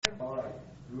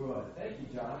Good. Thank you,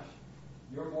 Josh.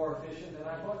 You're more efficient than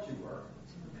I thought you were.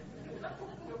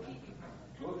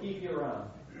 We'll keep you around.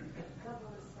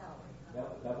 Double the salary.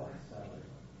 Double the salary.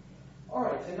 All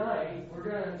right, tonight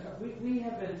we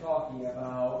have been talking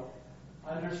about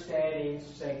understanding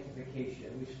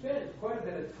sanctification. We've spent quite a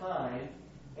bit of time,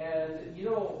 and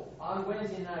on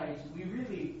Wednesday nights we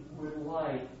really would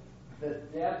like the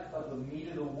depth of the meat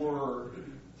of the Word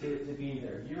to be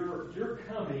there. You're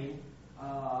coming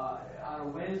on a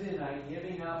Wednesday night,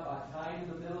 giving up a time in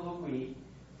the middle of the week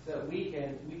so that we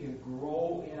can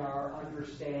grow in our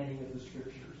understanding of the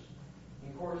Scriptures.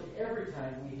 And of course, every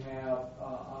time we have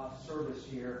a service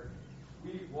here,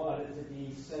 we want it to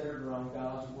be centered around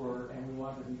God's Word, and we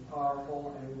want it to be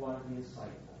powerful, and we want it to be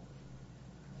insightful.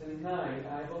 Tonight,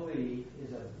 I believe,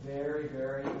 is a very,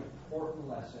 very important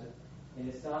lesson, and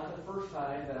it's not the first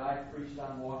time that I've preached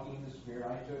on walking in the Spirit.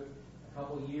 I took a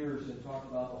couple of years and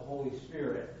talked about the Holy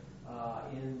Spirit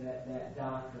in that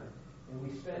doctrine. And we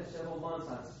spent several months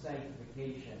on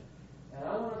sanctification. And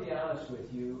I want to be honest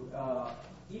with you,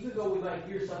 even though we might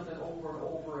hear something over and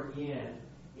over again,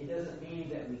 it doesn't mean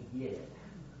that we get it.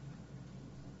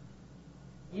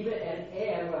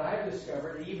 And what I've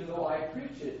discovered, even though I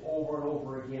preach it over and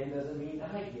over again, doesn't mean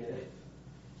I get it.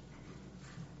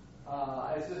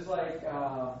 It's just like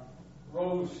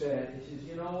Rose said. She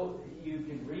says, you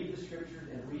can read the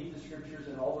Scriptures,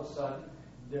 and all of a sudden,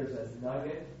 there's a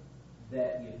nugget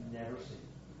that you've never seen.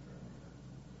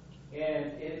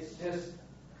 And it's just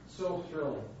so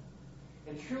thrilling.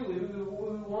 And truly, we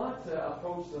want to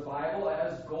approach the Bible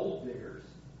as gold diggers.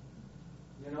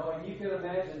 And you can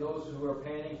imagine those who are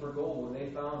panning for gold when they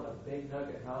found a big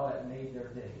nugget, how that made their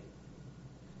day.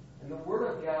 And the Word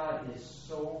of God is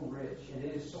so rich, and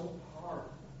it is so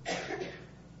powerful.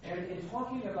 And in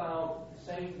talking about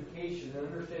sanctification and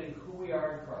understanding who we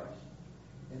are in Christ,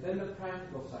 and then the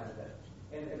practical side of it,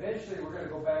 and eventually we're going to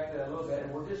go back to that a little bit,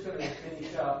 and we're just going to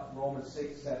finish up Romans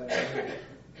 6, 7, and 8,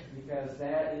 because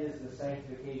that is the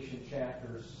sanctification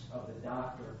chapters of the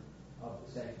doctrine of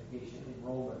the sanctification in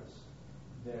Romans.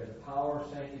 There's the power of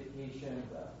sanctification,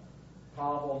 the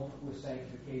problem with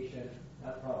sanctification,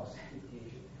 not problem with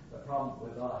sanctification, the problem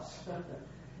with us,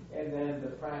 and then the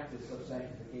practice of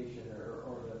sanctification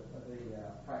or the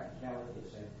practicality of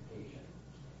sanctification.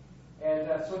 And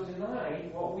so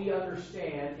tonight, what we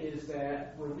understand is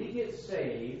that when we get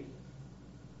saved,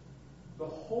 the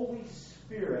Holy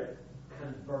Spirit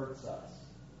converts us.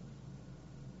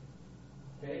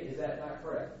 Okay, is that not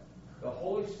correct? The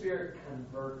Holy Spirit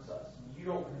converts us. You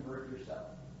don't convert yourself.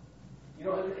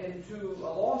 And to a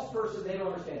lost person, they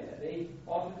don't understand that. They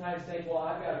oftentimes think, well,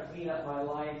 I've got to clean up my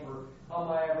life, or how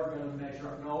am I ever going to measure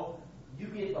up? No, you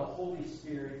get the Holy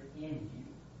Spirit in you.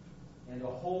 And the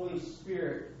Holy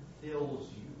Spirit fills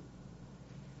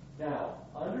you. Now,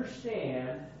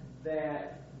 understand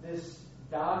that this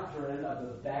doctrine of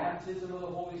the baptism of the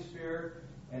Holy Spirit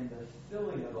and the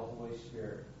filling of the Holy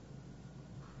Spirit,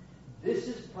 this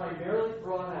is primarily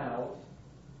brought out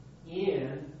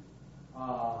in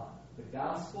the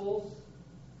Gospels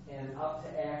and up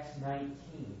to Acts 19.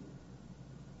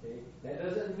 Okay? That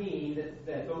doesn't mean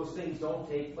that those things don't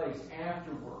take place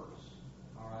afterwards.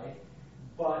 All right?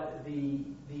 But the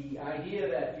idea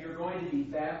that you're going to be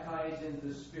baptized into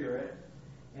the Spirit,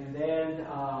 and then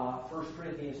 1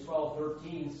 Corinthians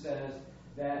 12:13 says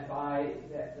that by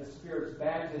the Spirit's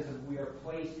baptism we are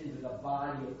placed into the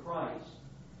body of Christ.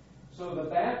 So the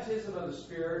baptism of the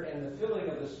Spirit and the filling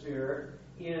of the Spirit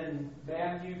in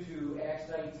Matthew to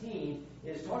Acts 19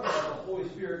 is talking about the Holy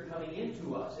Spirit coming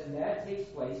into us, and that takes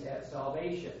place at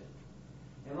salvation.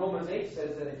 And Romans 8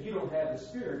 says that if you don't have the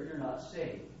Spirit, you're not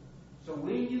saved. So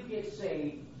when you get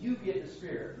saved, you get the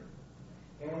Spirit.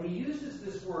 And when he uses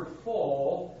this word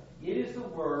full, it is the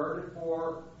word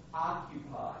for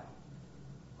occupy.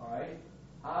 All right?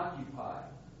 Occupy.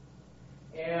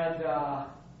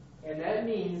 And that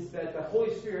means that the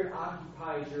Holy Spirit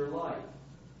occupies your life.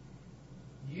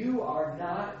 You are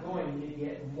not going to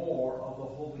get more of the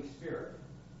Holy Spirit.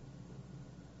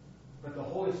 But the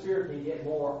Holy Spirit can get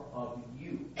more of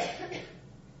you.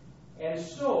 And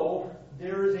so,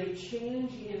 there is a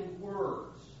change in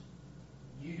words.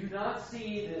 You do not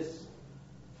see this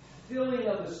filling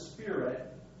of the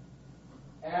Spirit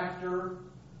after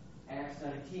Acts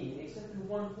 19, except in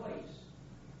one place.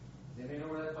 Does anybody know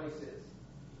where that place is?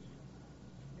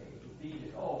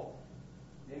 Ephesians. Oh,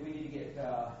 maybe we need to get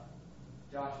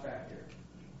Josh back here.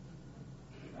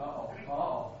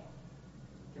 Uh-oh.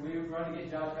 Can we run to get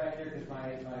Josh back here? Because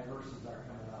my verses aren't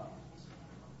coming up.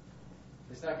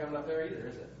 It's not coming up there either,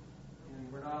 is it? And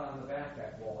we're not on the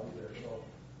backpack wall either. So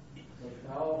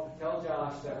now tell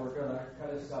Josh that we're going to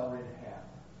cut his salary in half.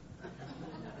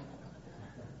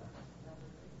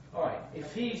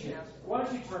 Ephesians. Why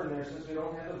don't you turn there since we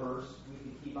don't have the verse? We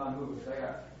can keep on moving.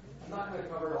 I'm not going to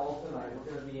cover it all tonight.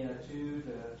 We're going to be in a 2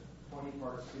 to 20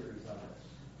 part series on this.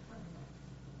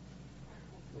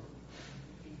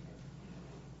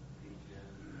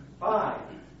 Five.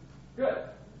 Good.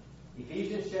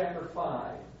 Ephesians chapter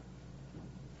 5.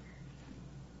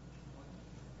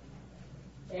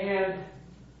 And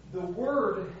the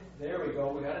word, there we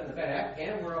go, we got it in the back,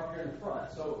 and we're up here in the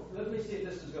front. So let me see if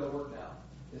this is going to work now.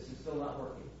 This is still not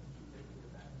working.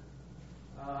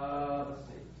 Let's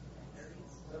see.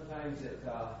 Sometimes it,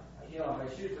 if I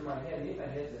shoot from my head, maybe my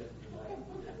head's in my,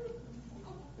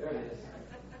 there it is.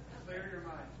 Clear your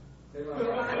mind. Clear my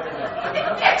mind.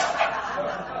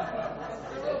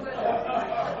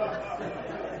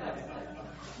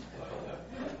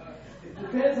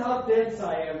 Depends how dense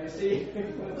I am, you see. We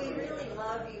really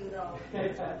love you, though.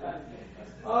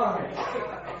 All right.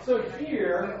 So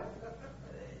here,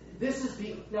 this is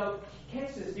now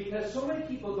catch this, because so many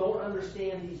people don't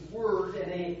understand these words, and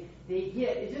they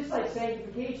get, it's just like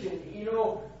sanctification.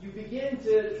 You begin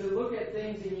to look at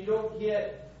things and you don't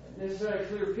get necessarily a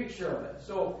clear picture of it.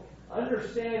 So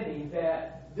understanding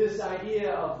that this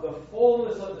idea of the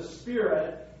fullness of the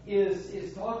Spirit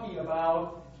is talking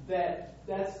about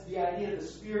that's the idea of the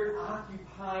Spirit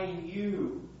occupying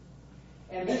you.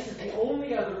 And this is the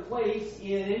only other place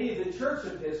in any of the church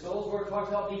epistles where it talks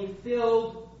about being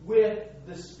filled with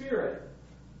the Spirit.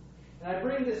 And I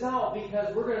bring this out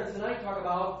because we're going to tonight talk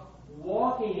about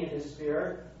walking in the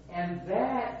Spirit, and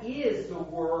that is the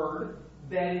word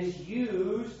that is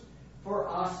used for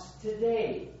us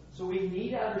today. So we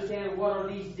need to understand what are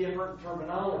these different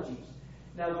terminologies.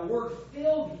 Now the word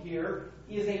filled here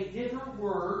is a different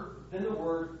word than the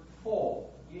word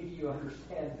full. You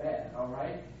understand that, all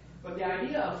right? But the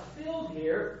idea of filled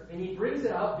here, and he brings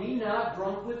it up, be not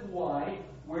drunk with wine,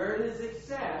 where it is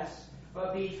excess,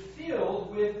 but be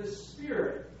filled with the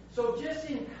Spirit. So just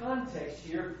in context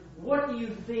here, what do you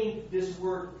think this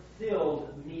word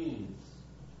filled means?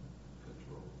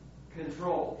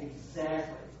 Control.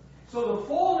 Exactly. So the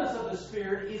fullness of the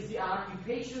Spirit is the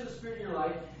occupation of the Spirit in your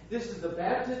life. This is the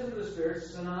baptism of the Spirit,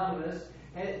 synonymous,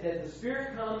 and that the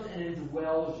Spirit comes and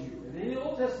indwells you. And in the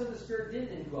Old Testament, the Spirit didn't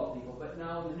indwell people, but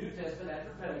now in the New Testament,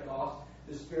 after Pentecost,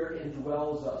 the Spirit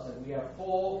indwells us, and we are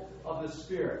full of the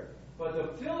Spirit. But the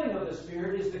filling of the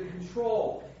Spirit is the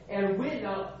control. And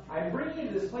now, I bring you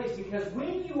to this place because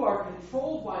when you are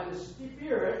controlled by the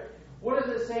Spirit, what does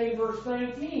it say in verse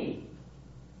 19?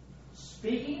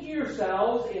 Speaking to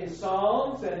yourselves in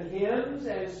psalms and hymns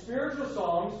and spiritual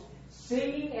songs,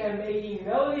 singing and making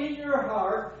melody in your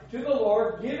heart to the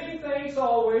Lord, giving thanks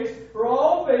always for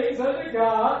all things unto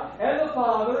God and the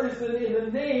Father in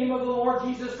the name of the Lord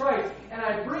Jesus Christ. And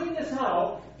I bring this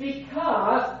out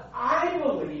because I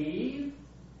believe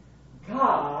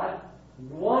God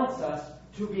wants us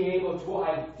to be able to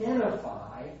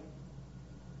identify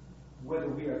whether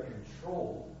we are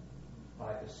controlled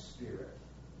by the Spirit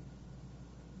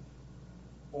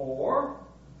or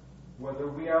whether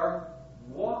we are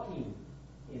walking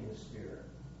in the Spirit.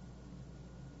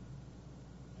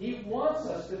 He wants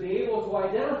us to be able to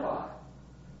identify.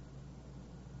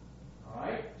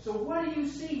 Alright? So what do you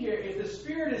see here? If the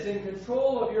Spirit is in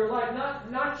control of your life,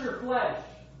 not your flesh,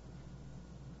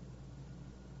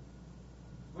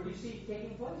 what do you see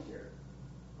taking place here?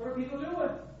 What are people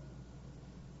doing?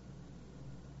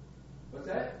 What's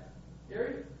that,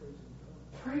 Gary?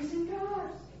 Praising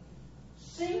God.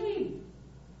 Singing.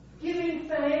 Giving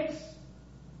thanks.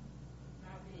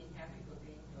 Not being happy, but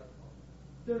being joyful.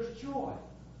 There's joy.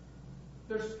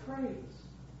 There's praise.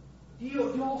 Do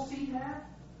you all see that?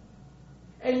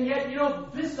 And yet,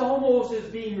 this almost is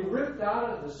being ripped out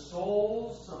of the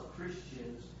souls of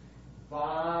Christians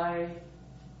by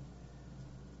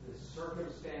the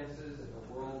circumstances and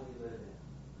the world we live in.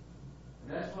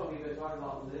 And that's what we've been talking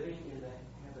about, living in the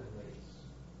heavenlies.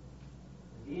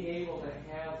 Being able to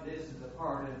have this as a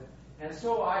part. And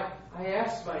so I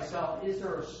asked myself, is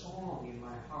there a song in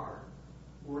my heart?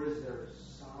 Or is there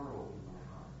sorrow in my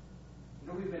heart?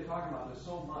 We've been talking about this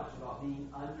so much, about being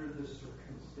under the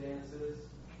circumstances.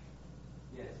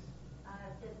 Yes?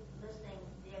 I've been listening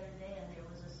the other day, and there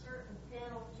was a certain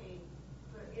penalty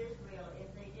for Israel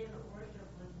if they didn't worship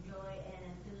with joy and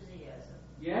enthusiasm.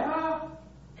 Yeah.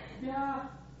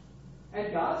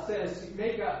 And God says,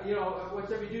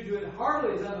 whatever you do it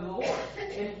heartily is unto the Lord.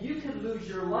 And you could lose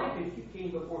your life if you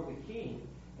came before the King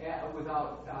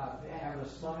without having a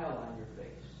smile on your face.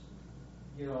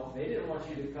 They didn't want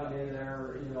you to come in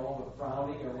there,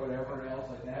 frowning or whatever else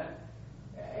like that.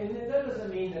 And that doesn't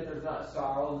mean that there's not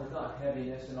sorrow and there's not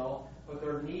heaviness and all, but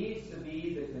there needs to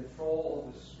be the control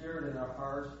of the Spirit Spirit in our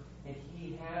hearts, and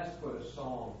He has put a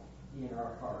song in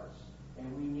our hearts.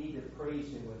 And we need to praise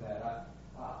Him with that.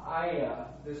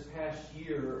 This past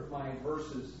year, my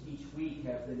verses each week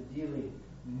have been dealing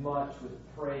much with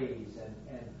praise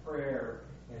and prayer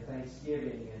and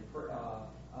thanksgiving and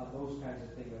those kinds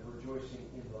of things, of rejoicing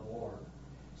in the Lord.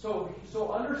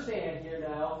 So understand here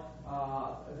now,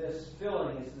 this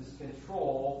filling is this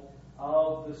control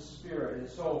of the Spirit. And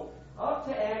so up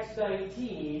to Acts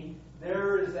 19,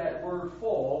 there is that word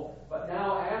full, but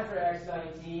now after Acts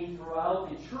 19, throughout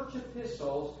the church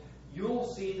epistles, you'll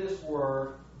see this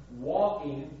word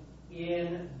walking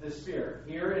in the Spirit.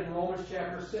 Here in Romans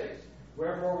chapter 6,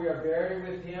 wherefore we are buried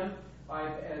with Him by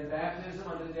baptism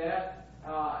unto death,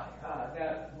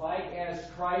 that like as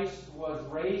Christ was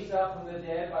raised up from the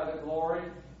dead by the glory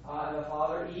of the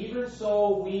Father, even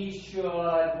so we should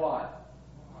what?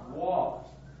 Walk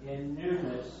in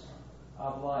newness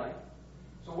of life.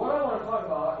 So what I want to talk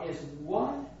about is,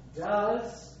 what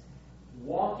does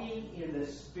walking in the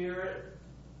Spirit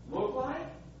look like?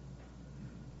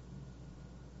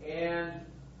 And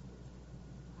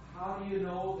how do you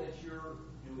know that you're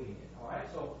doing it? All right,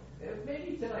 so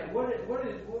maybe tonight, what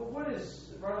is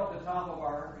right off the top of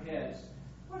our heads?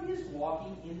 What is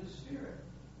walking in the Spirit?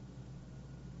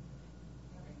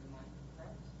 Having the mind of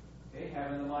Christ. Okay,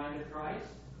 having the mind of Christ.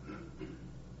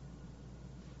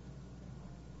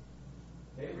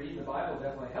 Okay, reading the Bible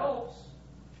definitely helps.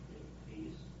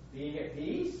 Peace. Being at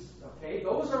peace. Okay,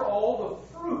 those are all the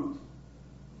fruit.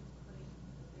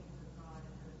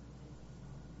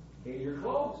 Okay, you're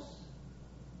close.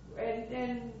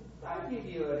 And I'll give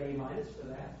you an A- for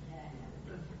that.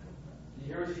 Did you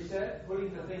hear what she said?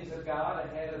 Putting the things of God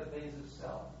ahead of things of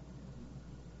self.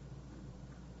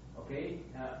 Okay?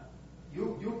 Now,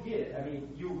 you'll get it. I mean,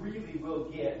 you really will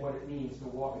get what it means to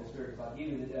walk in the Spirit. So I'll give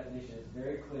you the definition. It's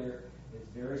very clear. It's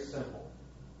very simple.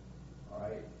 All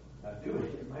right? Now, doing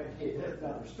it might be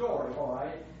another story, all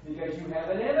right? Because you have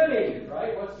an enemy,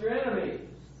 right? What's your enemy?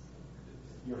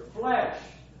 Your flesh.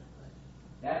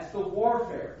 That's the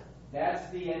warfare.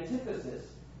 That's the antithesis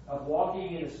of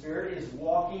walking in the Spirit, is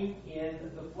walking in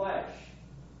the flesh.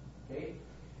 Okay?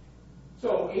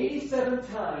 So, 87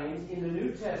 times in the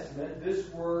New Testament, this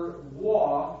word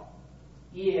walk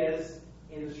is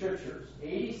in the Scriptures.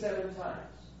 87 times.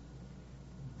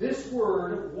 This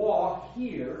word walk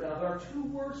here, now there are two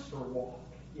words for walk.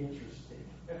 Interesting.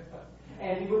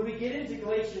 And when we get into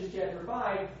Galatians chapter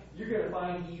 5, you're going to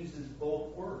find he uses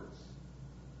both words.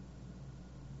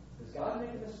 Does God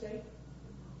make a mistake?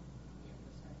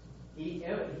 He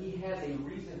has a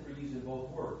reason for using both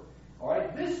words. All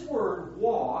right, this word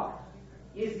walk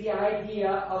is the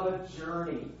idea of a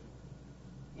journey.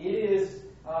 It is.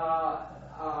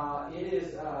 Let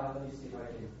me see if I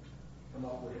can come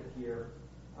up with it here.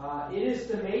 It is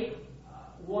to make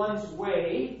one's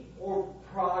way or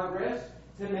progress,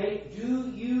 to make due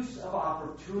use of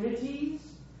opportunities,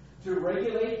 to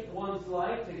regulate one's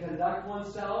life, to conduct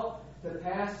oneself, to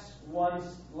pass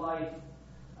one's life.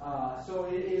 So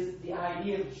it is the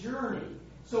idea of journey.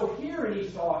 So here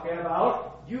he's talking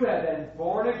about, you have been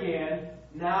born again,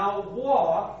 now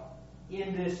walk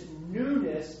in this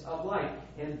newness of life.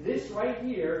 And this right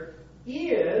here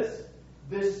is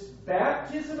this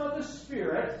baptism of the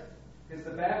Spirit, because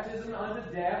the baptism unto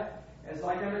death, as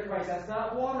like unto Christ, that's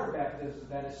not water baptism,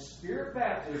 that is Spirit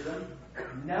baptism.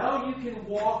 Now you can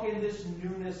walk in this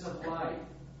newness of life.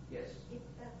 Yes? If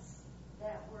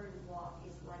that word walk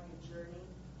is like a journey,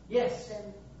 Yes.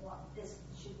 then this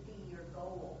should be your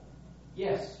goal.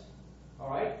 Yes. All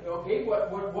right. Okay.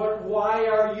 Why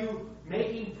are you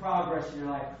making progress in your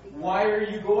life? Why are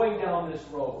you going down this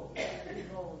road? Your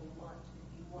goal,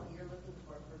 you're looking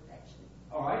for perfection.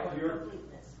 All right. Or You're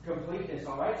completeness. completeness.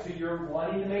 All right. So you're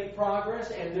wanting to make progress,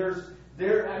 and you're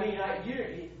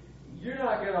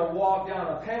not going to walk down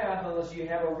a path unless you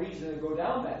have a reason to go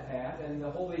down that path, and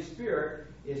the Holy Spirit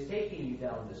is taking you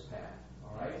down this path.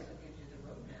 All right. It also gives you the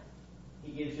roadmap.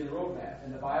 He gives you the roadmap,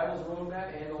 and the Bible's a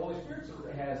roadmap, and the Holy Spirit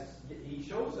He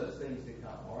shows us things to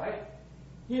come. All right.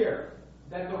 Here,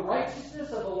 that the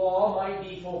righteousness of the law might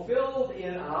be fulfilled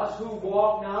in us who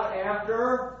walk not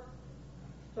after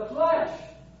the flesh,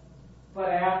 but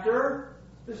after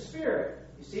the Spirit.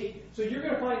 You see? So you're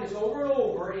going to find this over and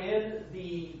over in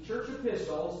the church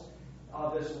epistles,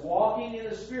 this walking in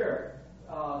the Spirit,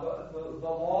 the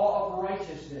law of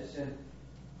righteousness. And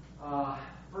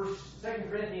 2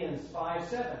 Corinthians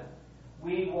 5:7.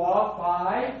 We walk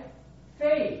by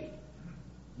faith,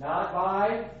 not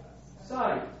by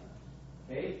sight.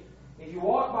 Okay? If you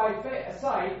walk by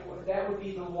sight, that would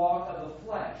be the walk of the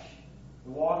flesh.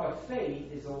 The walk of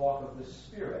faith is the walk of the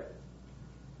Spirit.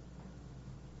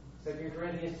 2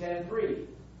 Corinthians 10:3.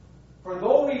 For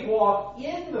though we walk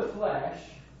in the flesh,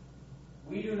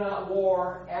 we do not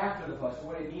war after the flesh. So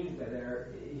what he means by there,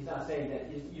 he's not saying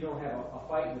that you don't have a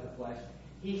fight with the flesh.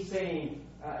 He's saying,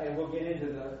 and we'll get into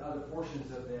the other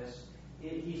portions of this,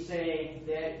 he's saying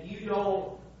that you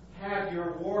don't have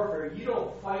your warfare, you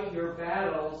don't fight your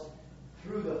battles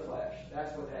through the flesh.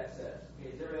 That's what that says.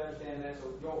 Okay, does everybody understand that?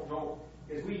 So don't,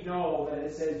 because we know that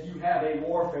it says you have a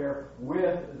warfare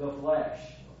with the flesh.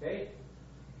 Okay?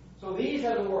 So these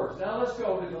are the words. Now let's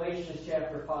go to Galatians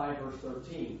chapter 5, verse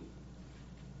 13.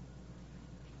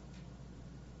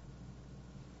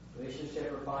 Galatians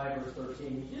chapter 5, verse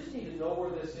 13. You just need to know where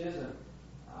this is. And,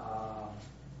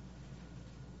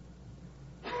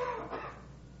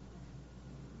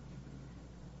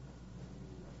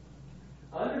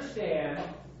 understand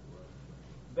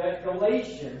that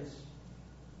Galatians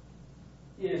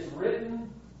is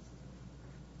written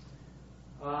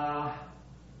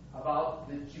about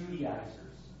the Judaizers.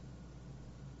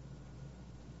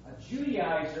 A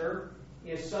Judaizer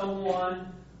is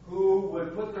someone who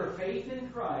would put their faith in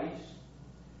Christ,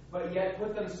 but yet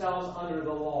put themselves under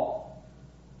the law.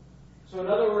 So in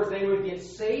other words, they would get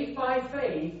saved by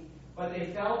faith, but they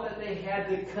felt that they had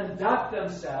to conduct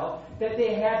themselves, that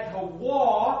they had to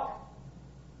walk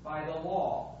by the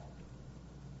law.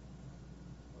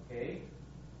 Okay?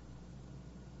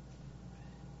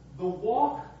 The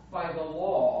walk by the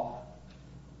law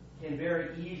can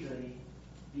very easily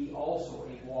be also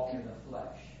a walk in the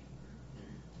flesh.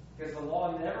 Because the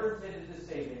law never intended to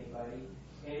save anybody,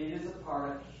 and it is a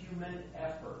part of human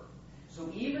effort. So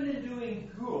even in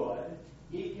doing good,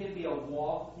 it can be a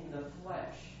walk in the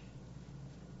flesh.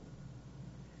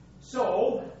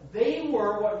 So they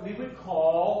were what we would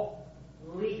call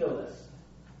legalists.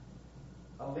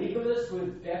 A legalist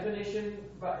with definition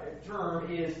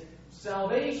term is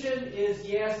salvation is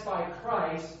yes by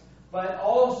Christ, but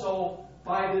also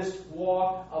by this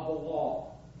walk of the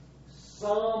law.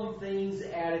 Some things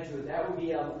added to it. That would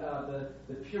be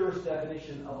the purest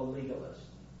definition of a legalist.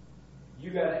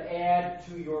 You've got to add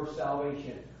to your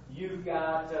salvation. You've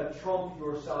got to trump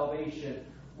your salvation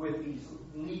with these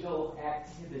legal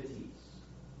activities.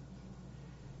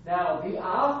 Now, the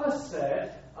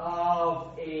opposite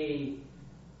of a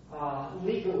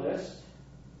legalist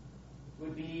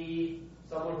would be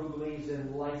someone who believes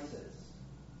in license.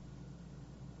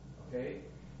 Okay?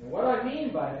 And what I mean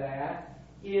by that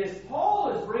is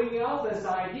Paul is bringing out this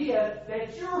idea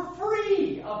that you're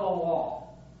free of the law.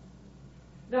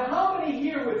 Now, how many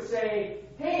here would say,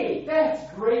 hey,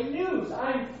 that's great news.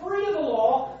 I'm free of the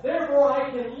law, therefore I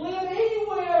can live any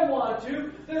way I want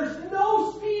to. There's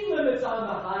no speed limits on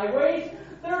the highways.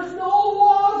 There's no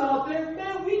laws out there.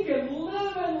 Man, we can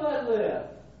live and let live.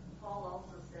 Paul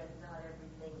also said not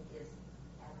everything is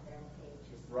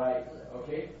advantageous. Right.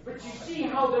 Okay. But you see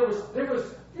how there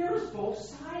was both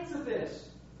sides of this.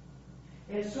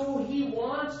 And so he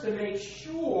wants to make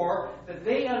sure that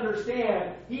they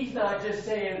understand he's not just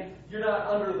saying you're not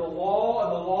under the law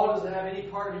and the law doesn't have any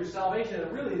part of your salvation.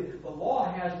 And really, the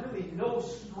law has really no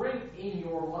strength in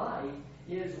your life.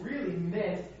 It is really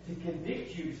meant to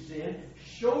convict you of sin,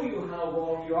 show you how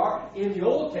wrong you are. In the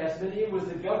Old Testament, it was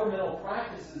the governmental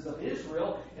practices of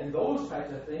Israel and those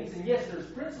types of things. And yes, there's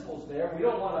principles there. We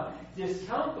don't want to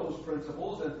discount those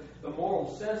principles and the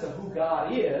moral sense of who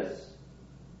God is.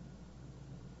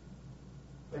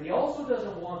 But he also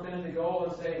doesn't want them to go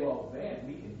and say, well, man,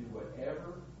 we can do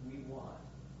whatever we want.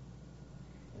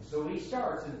 And so he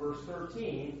starts in verse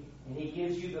 13, and he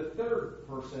gives you the third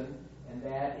person, and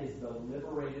that is the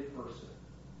liberated person.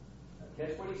 Now,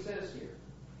 catch what he says here.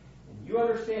 And you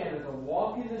understand that the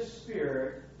walk in the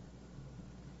Spirit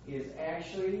is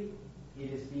actually,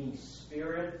 it is being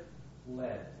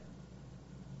Spirit-led.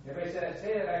 Everybody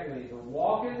say that back to me. The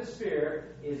walk in the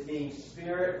Spirit is being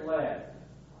Spirit-led.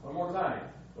 One more time.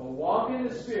 The walk in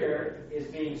the Spirit is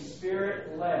being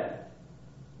Spirit-led.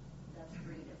 That's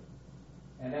freedom.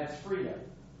 And that's freedom.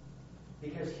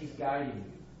 Because He's guiding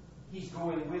you. He's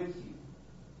going with you.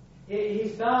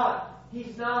 He's not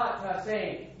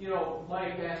saying,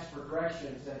 Mike asks for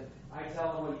directions, and I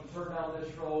tell him, well, you turn down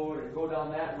this road and go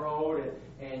down that road,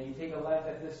 and you take a left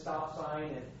at this stop sign,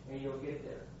 and you'll get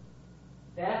there.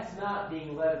 That's not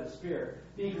being led of the Spirit.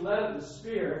 Being led of the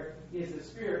Spirit is the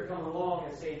Spirit coming along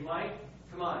and saying, Mike,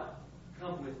 come on,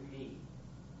 come with me.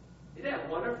 Isn't that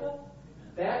wonderful?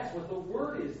 That's what the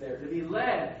Word is there, to be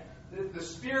led. The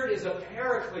Spirit is a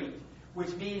paraclete,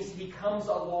 which means He comes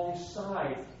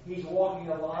alongside. He's walking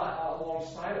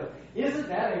alongside of us. Isn't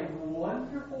that a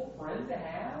wonderful friend to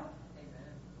have?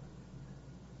 Amen.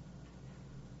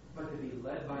 But to be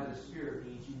led by the Spirit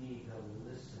means you need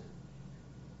to listen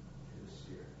to the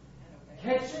Spirit.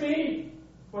 Catch me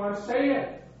what I'm saying.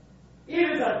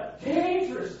 It is a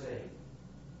dangerous thing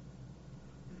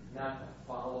not to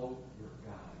follow your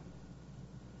God.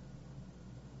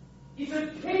 It's a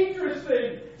dangerous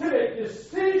thing to make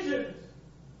decisions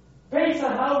based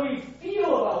on how we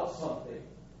feel about something,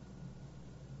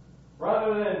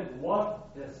 rather than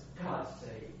what does God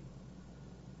say.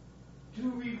 Do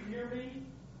we hear me?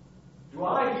 Do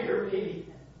I hear me?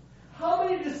 How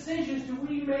many decisions do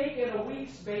we make in a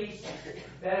week's basis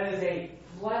that is a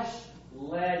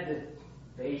flesh-led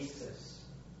basis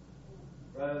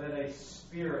rather than a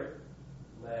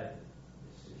spirit-led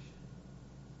decision?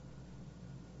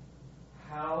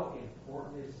 How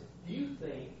important is it? Do you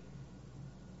think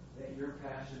that your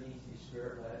pastor needs to be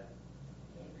spirit-led?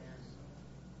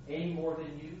 Any more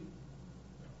than you?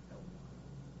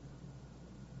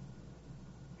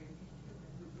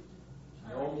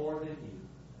 No more than you.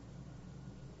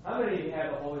 How many of you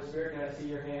have the Holy Spirit? Can I see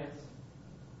your hands?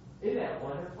 Isn't that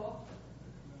wonderful?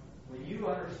 When you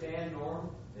understand,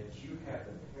 Norm, that you have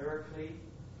the Paraclete,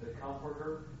 the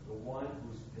Comforter, the one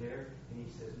who's there, and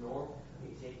he says, Norm, let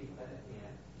me take you by the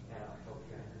hand, and I'll help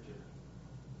you on your journey.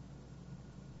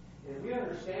 And we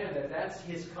understand that that's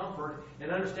his comfort,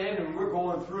 and understanding we're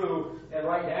going through, and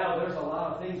right now there's a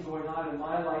lot of things going on in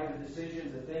my life and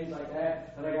decisions and things like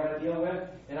that I got to deal with,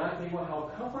 and I think, well, how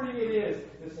comforting it is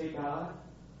to say, God,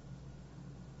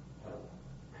 help.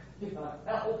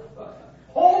 Help.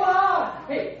 Hold on!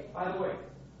 Hey, by the way,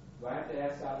 do I have to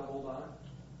ask God to hold on?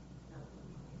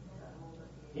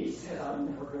 He says, I'm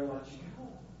never going to let you go.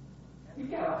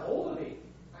 You've got a hold of me.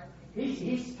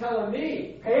 He's telling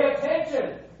me, pay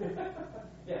attention.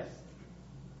 Yes.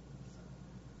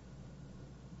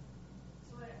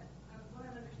 So what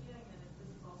I'm understanding then is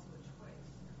this is also a choice.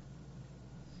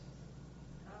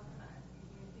 How can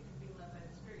you think of being led by the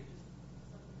Spirit,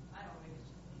 I don't know, maybe it's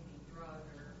just maybe drug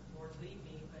or Lord lead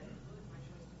me, but it's really my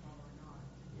choice to follow or not.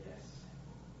 Yes.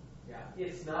 Yeah,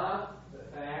 it's not the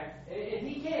fact, and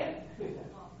he can.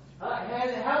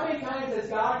 How many times has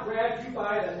God grabbed you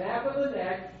by the nape of the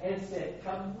neck and said,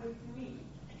 come with me?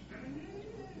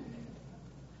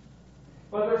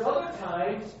 But there's other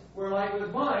times where, like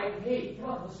with Mike, hey,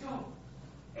 come on, let's go.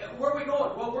 And where are we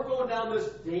going? Well, we're going down this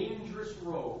dangerous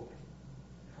road.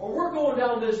 Or we're going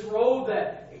down this road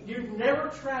that you've never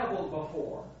traveled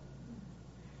before.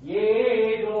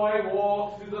 Yea, though I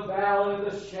walk through the valley of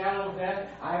the shadow of death,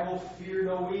 I will fear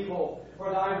no evil. For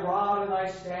thy rod and thy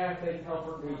staff, they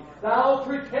comfort me. Thou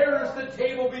preparest the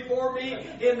table before me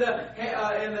with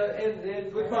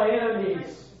my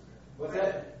enemies. What's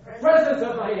that? Presence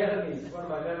of my enemies. One of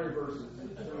my memory verses.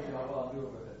 It shows you how well I'm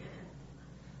doing with it.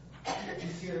 You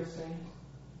see what I'm saying?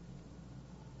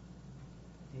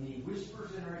 And he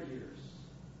whispers in our ears.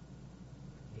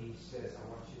 He says, I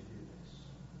want you to do this.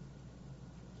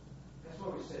 That's why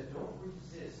we said, don't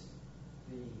resist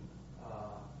the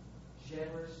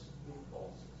generous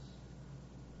impulses.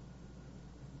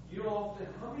 You know, often,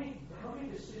 how many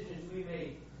decisions we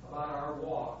make about our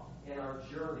walk and our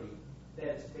journey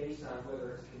that's based on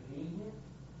whether it's convenient,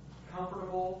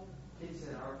 comfortable, fits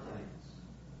in our plans.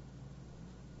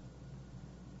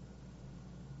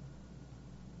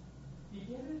 You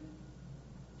get it?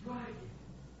 Do I get it?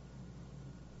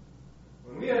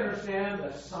 When we understand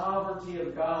the sovereignty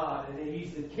of God and that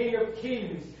He's the King of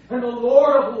Kings and the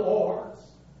Lord of Lords,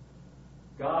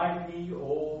 guide me,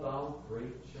 O thou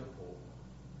great Jehovah,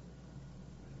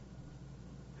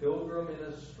 pilgrim in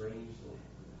a strange land.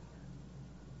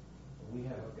 We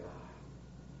have a God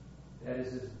that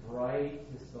is as bright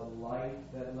as the light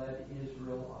that led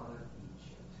Israel out of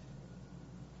Egypt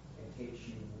and takes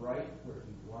you right where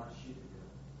He wants you to go.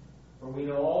 For we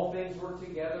know all things work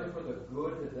together for the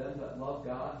good to them that love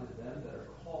God, to them that are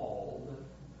called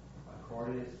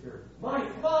according to His Spirit. Mike,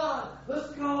 come on,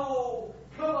 let's go.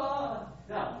 Come on.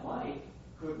 Now, Mike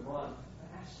could run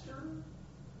faster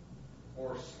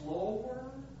or slower.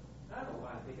 I don't know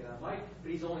why I'm picking on Mike,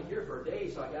 but he's only here for a day,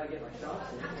 so I got to get my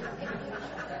shots in.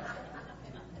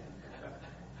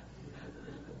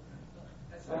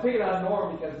 I'm picking on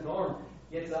Norm because Norm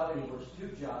gets up and he works two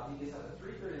jobs. He gets up at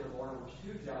 3:30 in the morning, works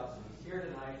two jobs, and he's here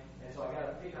tonight, and so I got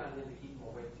to pick on him to keep him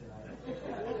awake tonight.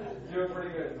 You're pretty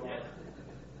good, Norm.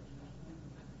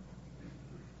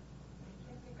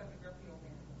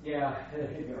 Yeah,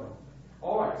 there you go.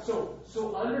 All right, so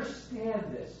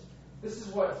understand this. This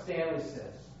is what Stanley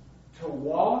says. To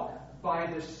walk by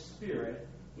the Spirit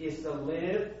is to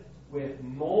live with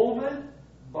moment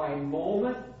by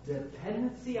moment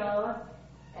dependency on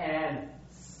and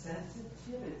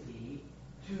sensitivity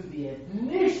to the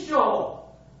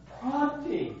initial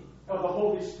prompting of the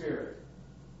Holy Spirit.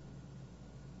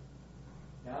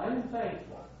 Now, I'm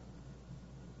thankful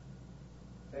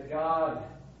that God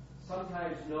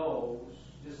sometimes knows,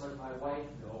 just like my wife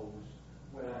knows,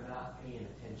 when I'm not paying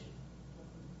attention.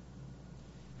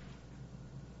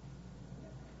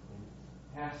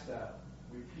 And has to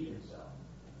repeat himself.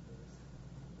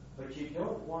 But you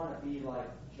don't want to be like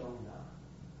Jonah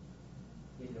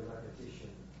in the repetition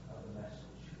of the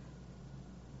message.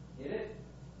 Get it?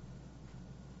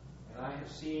 And I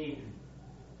have seen,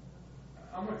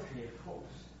 I'm going to tell you,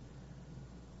 folks,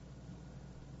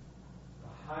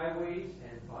 the highways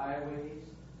and byways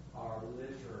are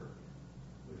littered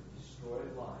with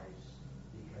destroyed lives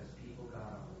because people got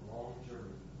on a long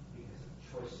journey because of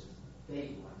choices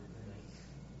they wanted to make.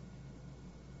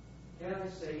 Can I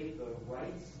say the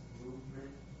rights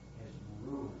movement has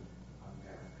ruined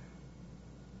America?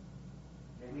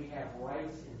 And we have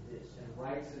rights in this and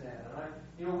rights in that.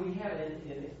 And we have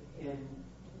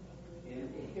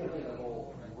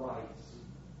inalienable rights.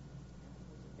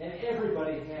 And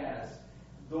everybody has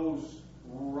those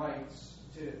rights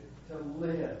to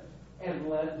live and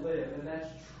let live. And that's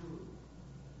true.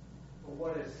 But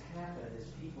what has happened is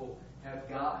people have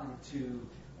gotten to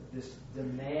this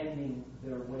demanding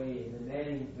their way,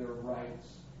 demanding their rights.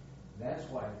 That's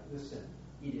why, listen,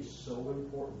 it is so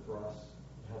important for us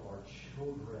to help our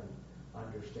children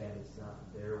understand it's not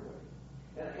their way.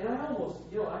 And I almost,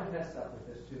 I messed up with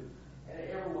this too. And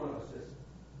every one of us says,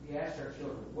 we ask our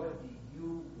children, what do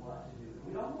you want to do?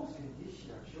 We almost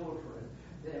condition our children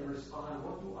that respond,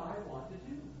 what do I want to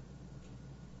do?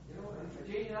 And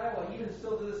Jane and I, even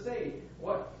still to this day,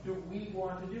 what do we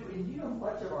want to do? And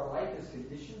much of our life is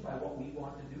conditioned by what we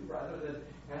want to do rather than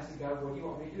asking God, what do you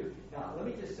want me to do? Now, let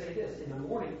me just say this. In the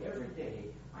morning, every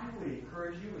day, I would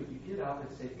encourage you as you get up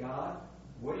and say, God,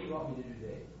 what do you want me to do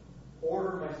today?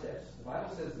 Order my steps. The Bible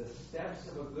says the steps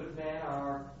of a good man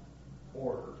are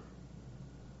ordered.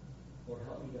 Lord,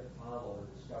 help me to follow and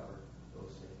discover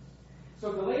those things.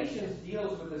 So Galatians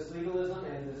deals with this legalism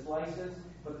and this license,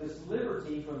 but this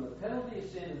liberty from the penalty of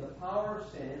sin and the power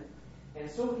of sin. And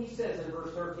so he says in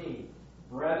verse 13,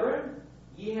 Brethren,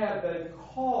 ye have been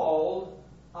called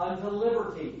unto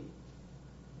liberty.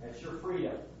 That's your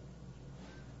freedom.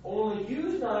 Only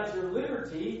use not your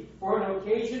liberty for an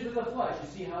occasion to the flesh. You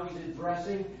see how he's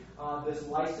addressing this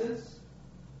license?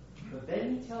 But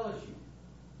then he tells you,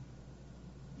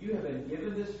 you have been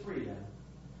given this freedom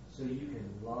so you can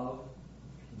love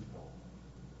people.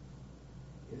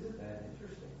 Isn't that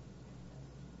interesting?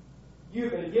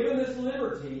 You've been given this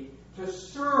liberty to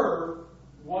serve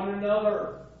one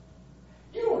another.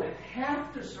 You don't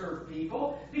have to serve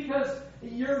people because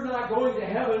you're not going to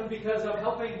heaven because of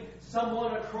helping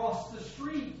someone across the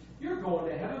street. You're going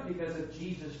to heaven because of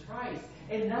Jesus Christ.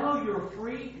 And now you're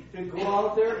free to go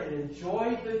out there and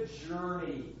enjoy the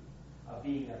journey of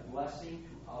being a blessing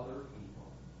to other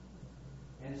people.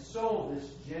 And so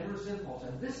this generous impulse,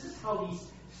 and this is how he's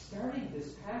starting this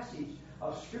passage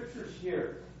of Scriptures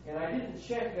here. And I didn't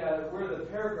check where the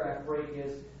paragraph break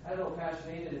is. I don't know,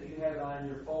 Pastor Nathan, if you have it on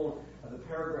your phone, the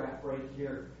paragraph break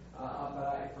here.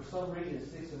 But for some reason it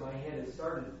sticks in my head. It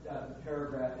started the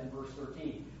paragraph in verse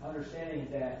 13. Understanding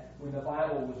that when the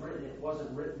Bible was written, it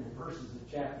wasn't written in verses and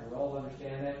chapters. We all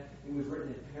understand that. It was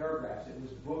written in paragraphs. It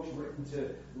was books written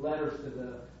to letters to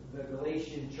the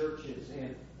Galatian churches.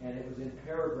 And it was in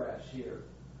paragraphs here.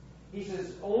 He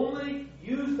says, only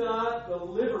use not the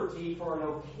liberty for an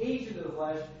occasion to the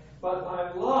flesh, but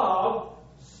by love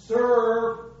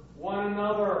serve one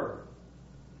another.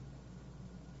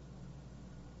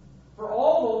 For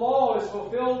all the law is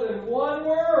fulfilled in one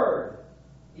word,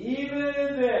 even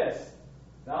in this,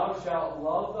 thou shalt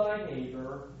love thy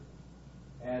neighbor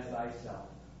as thyself.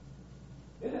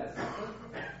 Isn't that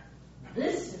something?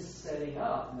 This is setting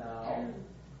up now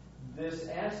this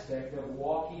aspect of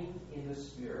walking in the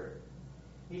Spirit.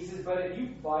 He says, but if you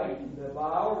bite and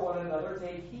devour one another,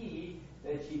 take heed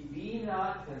that ye be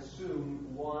not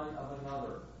consumed one of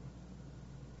another.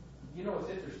 You know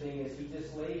what's interesting is he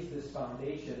just lays this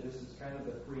foundation. This is kind of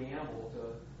the preamble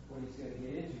to what he's going to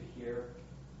get into here.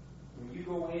 When you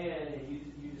go in and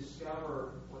you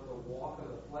discover what the walk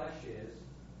of the flesh is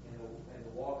and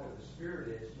the walk of the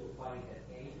Spirit is, you'll find that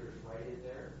anger is right in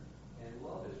there and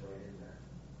love is right in there.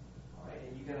 All right?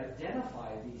 And you can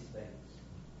identify these things.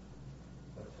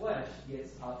 The flesh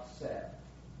gets upset.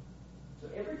 So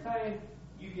every time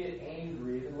you get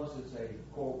angry, unless it's a,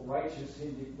 quote, righteous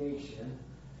indignation,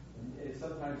 and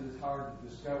sometimes it's hard to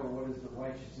discover what is the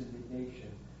righteous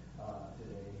indignation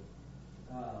today,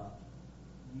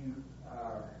 you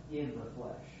are in the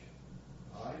flesh.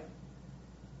 All right?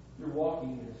 You're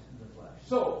walking in the flesh.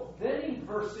 So, then in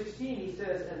verse 16 he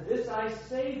says, and this I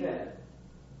say then,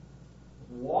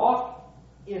 walk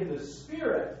in the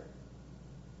Spirit,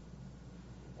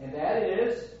 And that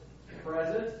is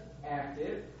present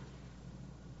active.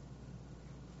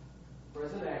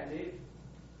 Present active.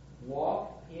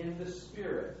 Walk in the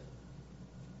Spirit.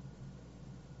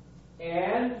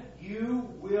 And you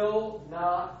will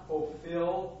not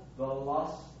fulfill the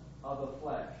lust of the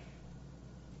flesh.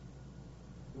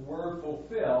 The word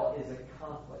fulfill is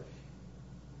accomplish.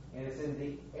 And it's in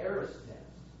the aorist tense,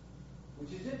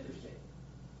 which is interesting.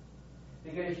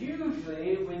 Because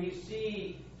usually when you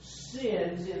see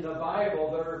sins in the Bible,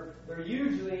 they're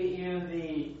usually in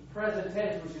the present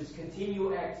tense, which is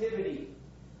continual activity.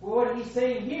 Well, what he's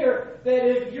saying here, that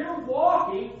if you're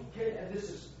walking, and this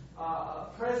is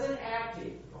present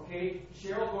active, okay?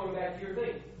 Cheryl, going back to your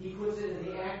thing, he puts it in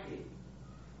the active,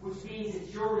 which means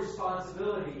it's your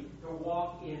responsibility to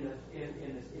walk in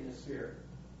the Spirit.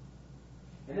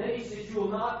 And then he says you will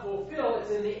not fulfill,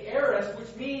 it's in the aorist,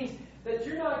 which means that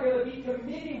you're not going to be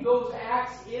committing those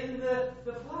acts in the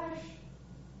flesh.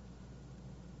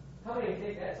 How many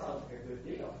think that sounds like a good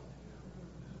deal?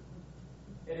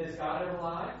 And has God ever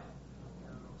lied?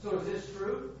 So is this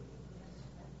true?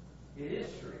 It is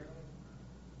true.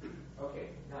 Okay,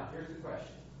 now here's the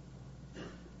question.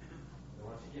 I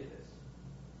want you to get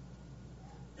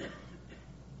this.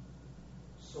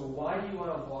 So why do you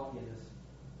want to walk in this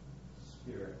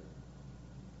Spirit?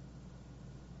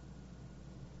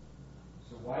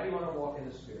 So why do you want to walk in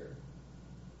the Spirit?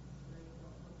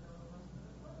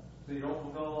 So you don't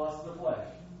fulfill the lust of the flesh.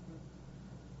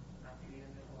 Not the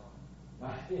end of the law.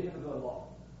 Not the end of the law.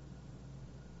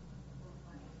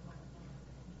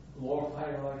 Lord, I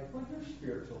like, well, you're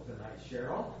spiritual tonight,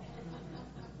 Cheryl.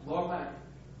 Lord,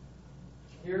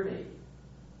 hear me.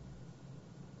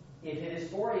 If it is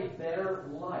for a better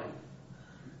life,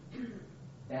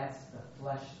 that's the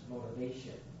flesh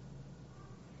motivation.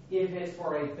 If it's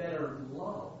for a better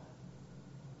love,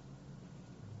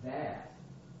 that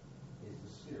is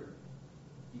the Spirit.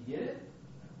 You get it?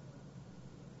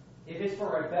 If it's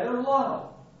for a better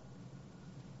love,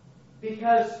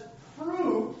 because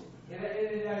fruit,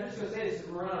 and I'm just going to say this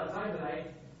because we're out of time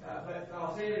tonight, but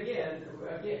I'll say it again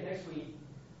next week.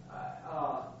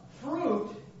 Fruit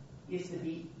is to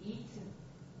be eaten.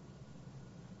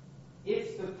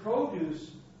 It's the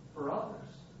produce for others.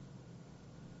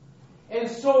 And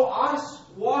so us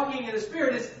walking in the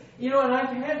Spirit is, and I've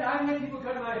had people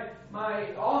come to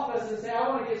my office and say, I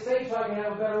want to get saved so I can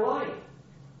have a better life.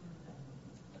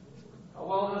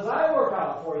 Well, does that work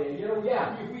out for you?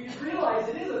 We realize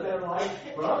it is a better life,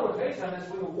 but I'm going to tell you something,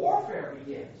 that's when the warfare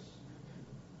begins.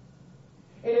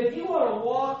 And if you want to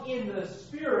walk in the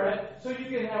Spirit so you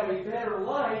can have a better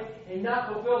life and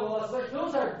not fulfill the lust of the flesh,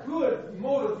 those are good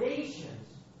motivations.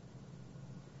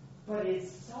 But it's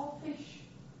selfish.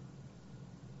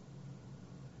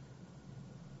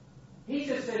 He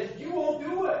just says, you won't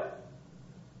do it.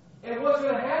 And what's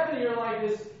going to happen in your life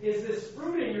is this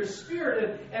fruit in your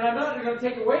spirit. And I'm not going to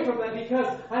take away from that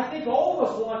because I think all of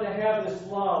us want to have this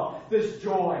love, this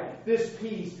joy, this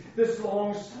peace, this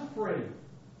long suffering.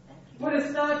 But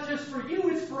it's not just for you,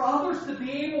 it's for others to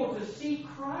be able to see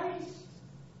Christ.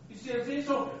 You see what I'm saying?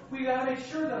 So we got to make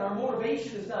sure that our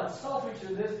motivation is not selfish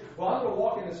in this. Well, I'm going to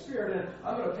walk in the Spirit and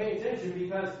I'm going to pay attention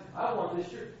because I want this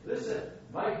church. Listen,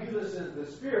 Mike, you listen to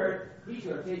the Spirit, He's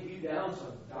going to take you down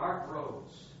some dark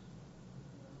roads.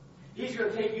 He's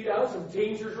going to take you down some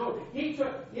dangerous roads. He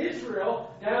took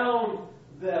Israel down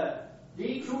the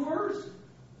detours,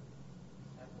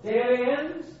 dead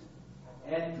ends,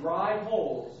 and dry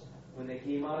holes when they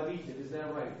came out of Egypt. Isn't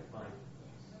that right, Mike?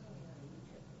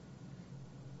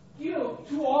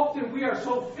 Too often we are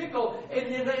so fickle,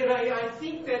 and I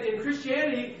think that in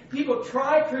Christianity, people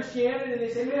try Christianity and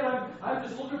they say, man, I'm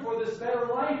just looking for this better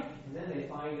life. And then they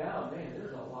find out, man,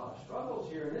 there's a lot of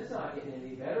struggles here, and it's not getting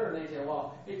any better. And they say,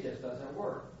 well, it just doesn't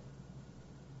work.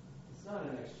 It's not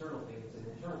an external thing, it's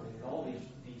an internal thing. And all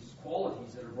these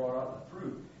qualities that are brought out in the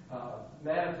fruit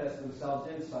manifest themselves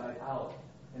inside out.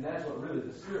 And that's what really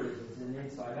the Spirit is an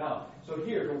inside out. So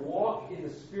here, to walk in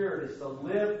the Spirit is to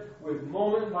live with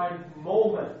moment by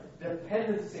moment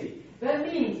dependency.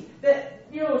 That means that,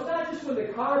 it's not just when the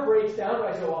car breaks down,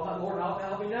 I say, well, Lord,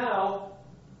 help me now.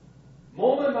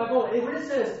 Moment by moment. And when it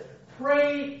says,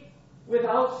 pray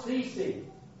without ceasing.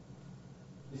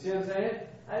 You see what I'm saying?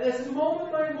 That's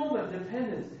moment by moment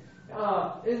dependence.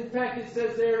 In fact, it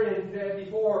says there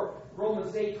before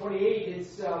Romans 8:28,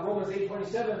 it's Romans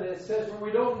 8:27 that it says, for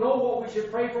we don't know what we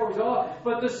should pray for,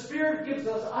 but the Spirit gives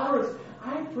us utterance.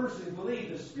 I personally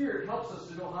believe the Spirit helps us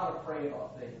to know how to pray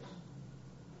about things.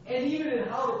 And even in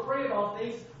how to pray about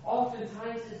things,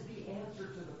 oftentimes is the answer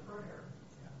to the prayer.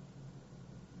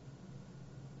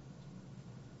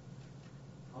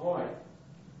 All right.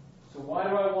 So why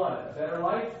do I want it? A better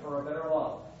life?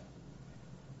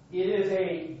 It is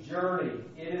a journey.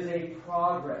 It is a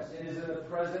progress. It is in the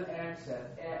present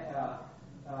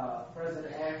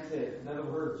present active. In other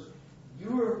words,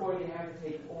 you are going to have to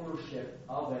take ownership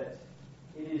of it.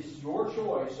 It is your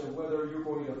choice of whether you're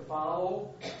going to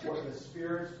follow what the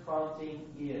Spirit's prompting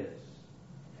is.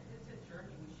 If it's a journey,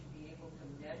 we should be able to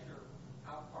measure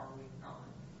how far we've gone.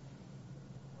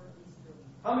 Or at least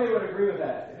the... How many would agree with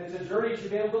that? If it's a journey, you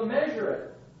should be able to measure it.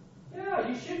 Yeah,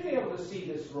 you should be able to see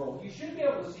this growth. You should be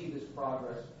able to see this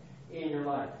progress in your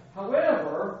life.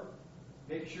 However,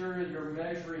 make sure your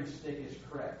measuring stick is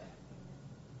correct.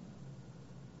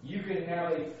 You can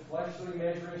have a fleshly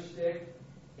measuring stick,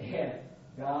 and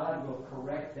God will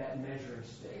correct that measuring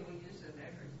Say stick. we use the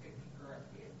measuring stick to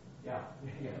correct it. Yeah,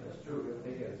 that's true. He'll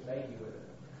take a spank you with it.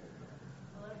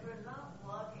 Well, if we're not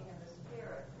walking in the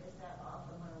Spirit, is that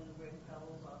often when we bring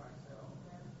troubles on ourselves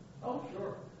then? Oh,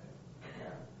 sure.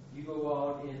 Yeah. You go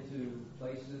out into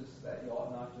places that you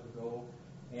ought not to go,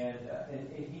 and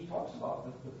he talks about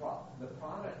the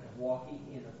product of walking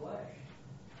in the flesh.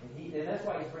 And that's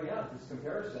why he's bringing up this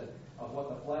comparison of what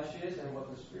the flesh is and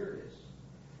what the Spirit is.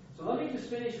 So let me just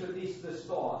finish with this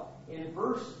thought. In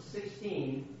verse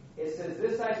 16, it says,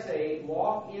 "This I say,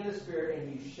 walk in the Spirit,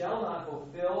 and you shall not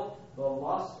fulfill the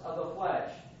lust of the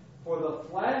flesh. For the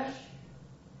flesh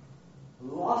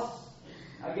lusts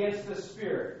against the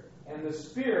Spirit, and the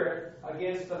Spirit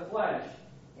against the flesh.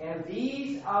 And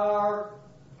these are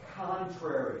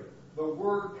contrary." The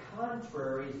word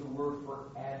contrary is the word for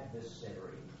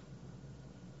adversary.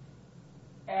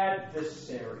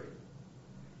 Adversary.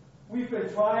 We've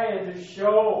been trying to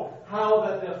show how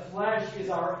that the flesh is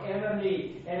our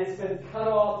enemy, and it's been cut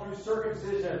off through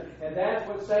circumcision, and that's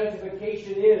what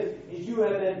sanctification is you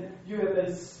have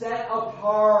been set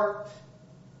apart.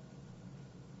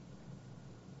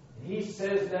 He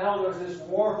says now there's this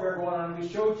warfare going on. We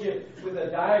showed you with a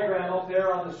diagram up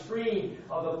there on the screen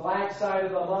of the black side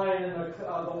of the mind and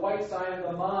the white side of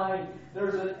the mind.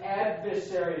 There's an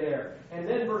adversary there. And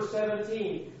then verse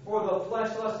 17, "For the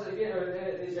flesh lusts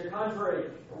is a contrary,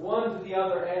 one to the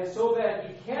other, and so that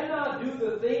you cannot do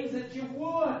the things that you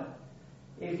would."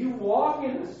 If you walk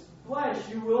in the flesh,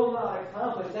 you will not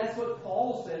accomplish. That's what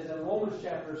Paul says in Romans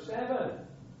chapter 7.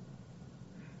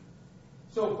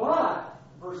 So, but,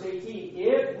 verse 18,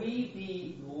 "If we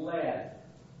be led,"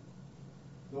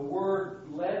 the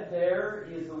word led there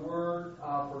is the word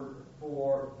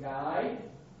for guide.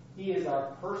 He is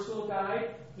our personal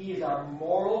guide. He is our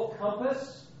moral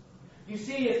compass. You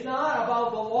see, it's not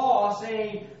about the law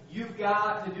saying you've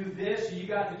got to do this or you've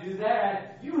got to do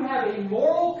that. You have a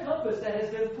moral compass that has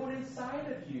been put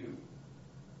inside of you.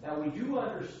 Now, we do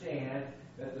understand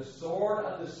that the sword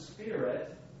of the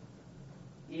Spirit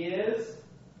is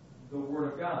the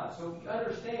Word of God. So we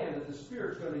understand that the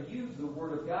Spirit's going to use the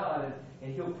Word of God,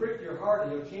 and He'll prick your heart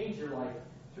and He'll change your life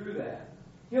through that.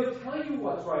 He'll tell you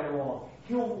what's right or wrong.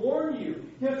 He'll warn you.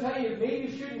 He'll tell you maybe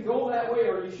you shouldn't go that way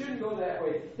or you shouldn't go that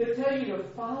way. He'll tell you to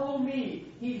follow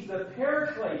me. He's the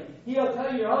Paraclete. He'll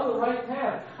tell you you're on the right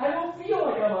path. I don't feel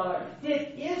like I'm on it.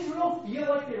 Did Israel feel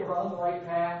like they were on the right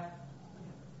path?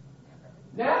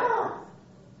 Never. Not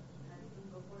even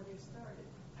before they started.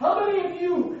 How many of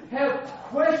you have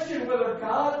questioned whether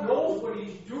God knows what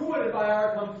He's doing by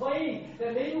our complaining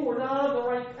that maybe we're not on the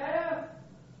right path?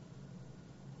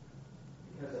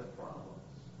 Because of problems,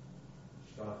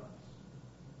 struggles.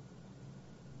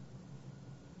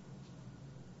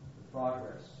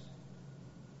 Progress.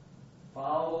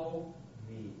 Follow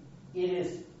me. It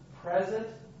is present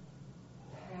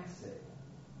passive.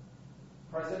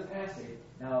 Present passive.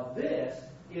 Now this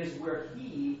is where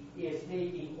He is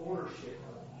taking ownership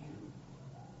of you.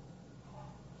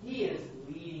 He is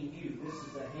leading you. This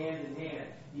is a hand in hand.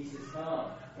 He says,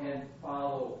 "Come and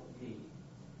follow me."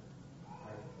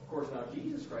 Of course, now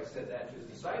Jesus Christ said that to His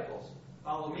disciples.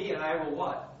 "Follow me and I will"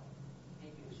 what?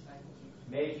 Make you disciples.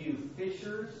 "Make you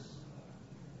fishers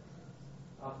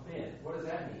of men." What does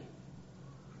that mean?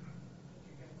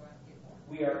 You're going to go out and get more.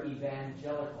 We are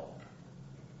evangelical.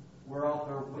 We're out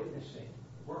there witnessing.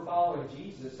 If we're following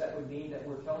Jesus, that would mean that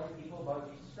we're telling people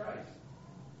about Jesus Christ.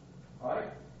 All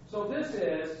right? So this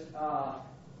is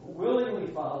willingly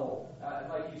follow,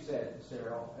 like you said,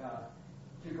 Sarah,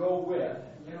 to go with.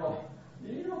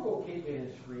 You don't go kicking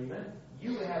and screaming.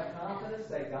 You have confidence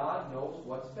that God knows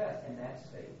what's best, and that's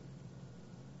faith.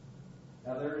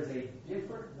 Now there is a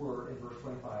different word in verse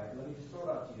 25. Let me just throw it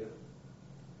out to you.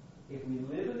 If we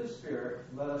live in the Spirit,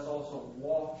 let us also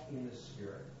walk in the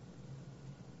Spirit.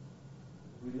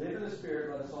 If we live in the Spirit,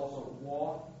 let us also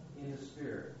walk in the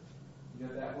Spirit. You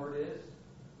know what that word is?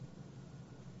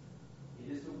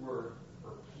 It is the word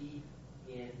for keep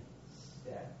in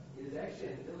step. It is actually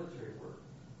an military word.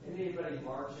 study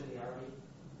march in the Army?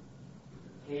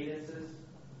 Cadences.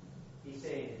 He's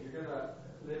saying if you're going to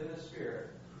live in the Spirit,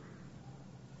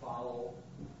 follow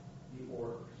the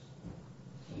orders.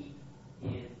 Keep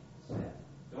in step.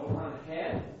 Don't run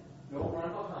ahead. Don't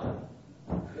run behind.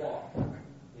 Walk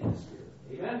in the Spirit.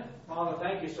 Amen? Father,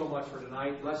 thank you so much for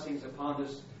tonight. Blessings upon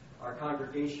this, our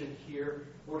congregation here.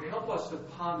 Lord, help us to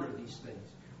ponder these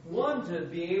things. One, to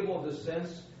be able to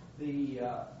sense the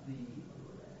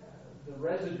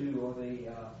residue or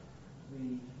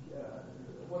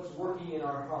what's working in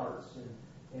our hearts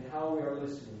and how we are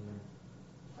listening.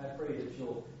 And I pray that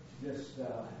you'll just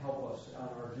help us on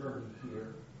our journey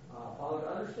here, Father, to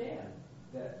understand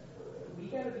that we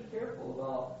got to be careful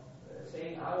about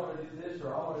saying, I want to do this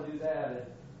or I want to do that, and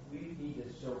we need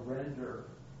to surrender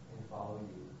and follow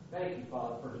you. Thank you,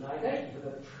 Father, for tonight. Thank you for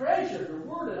the treasure of your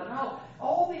word and how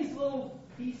all these little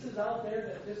pieces out there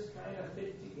that just kind of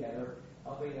fit together,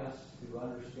 helping us to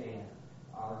understand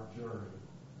our journey.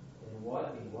 And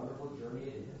what a wonderful journey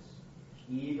it is.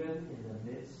 Even in the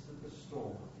midst of the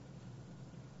storm,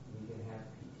 we can have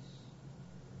peace.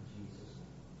 In Jesus'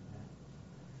 name. Amen.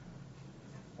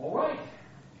 All right.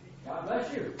 God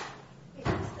bless you. Hey,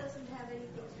 this doesn't have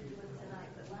anything to do with tonight,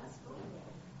 but last week,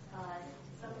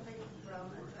 somebody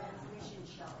from a transmission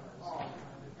shop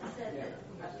said that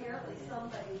apparently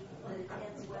somebody that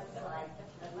attends Westside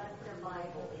had left their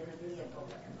Bible in a vehicle.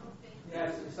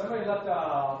 Yes, somebody left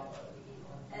a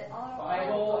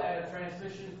Bible at a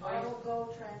transmission place.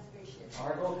 Argo Transmission.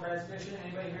 Argo Transmission.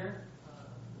 Anybody here?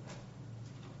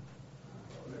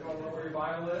 You don't know where your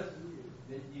Bible is?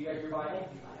 You got your Bible?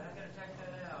 I gotta check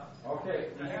that out. Okay.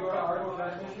 Did you go to Argo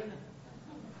Transmission?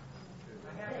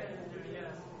 I have been there,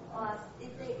 yes.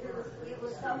 It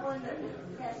was someone that was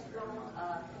test drove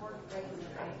Ford Ranger.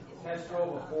 Test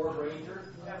drove a Ford Ranger.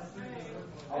 That's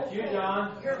That's you,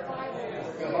 John. Your Bible.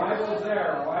 The Bible is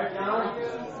there, all right, John?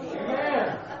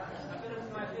 Amen. I've been in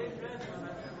my big red one.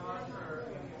 I've been on for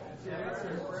 7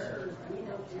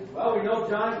 years. Well, we know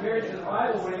John carries his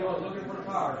Bible when he goes looking for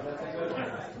cars. That's a good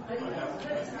one. But he didn't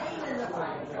put his name in the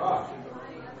Bible. Ah.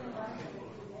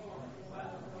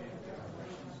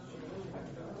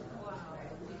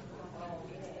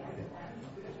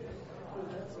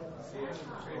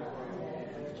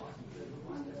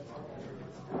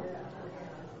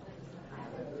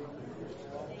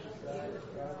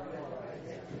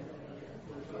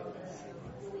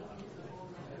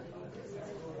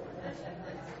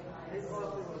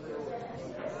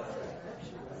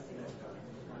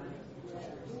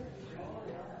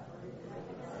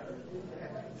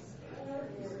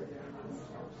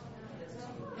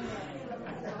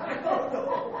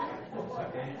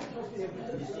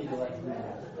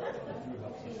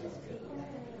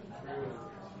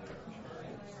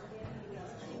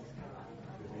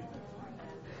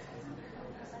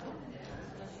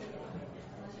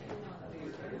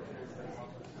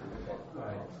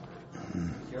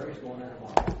 Gary's going there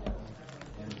tomorrow.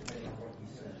 And depending on what he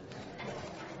says.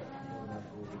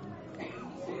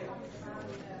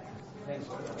 Thanks.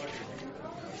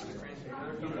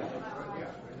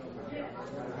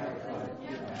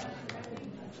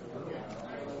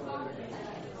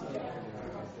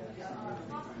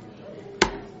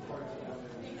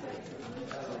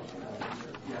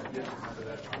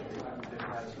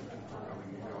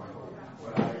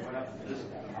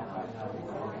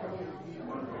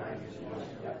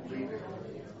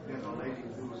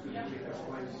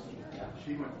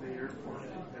 She went to the airport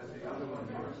as the other one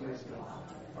was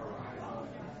arrived.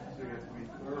 So you have to meet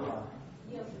her.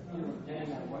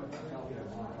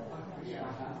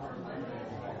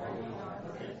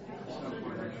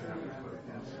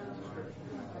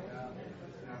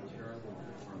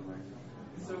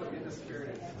 So in the spirit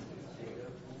of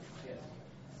Jacob, yes.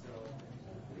 So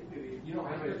You don't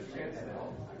have to chance that.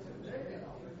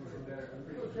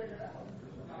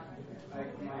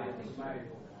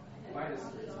 My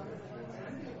decision. I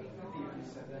think you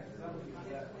said that because I would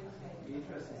be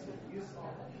interested to see what you saw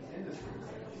in the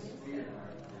spirit.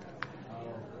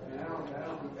 And I don't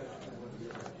think that's what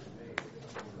you're made.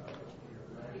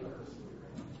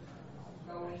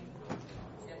 Going.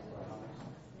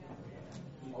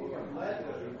 I'm glad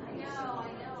that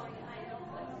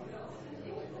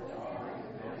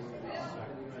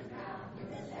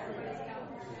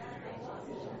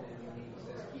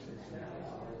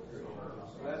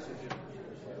that's what you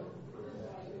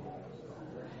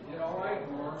You know, all right,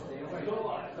 Norm. Still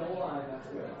alive. That's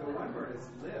good. the one word is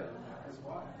live. Is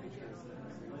why we translate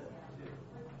as live too.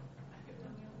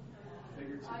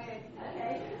 Figuratively.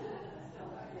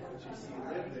 But you see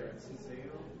live there, it's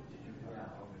Zeo.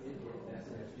 If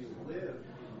you live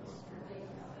in the spirit.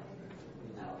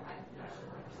 So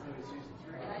it's used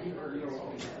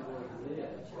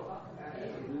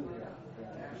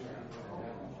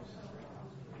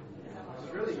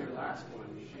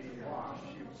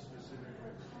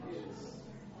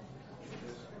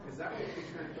that what you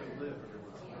said to live? Or it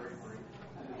was very brief.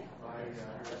 I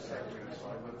second, so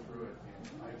I went through it.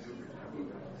 I do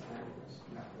remember that.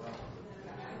 Well, did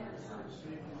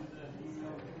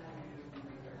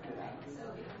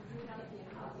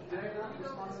I not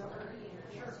respond to that?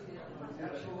 Sure.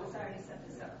 Absolutely. Sorry to set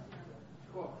this up.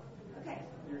 Cool. Okay.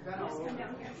 You're kind of Just all come over.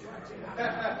 down here if you want to.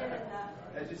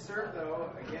 As you serve,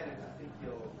 though, again, I think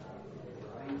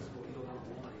things will heal up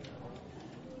more.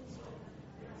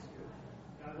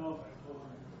 I don't know if I told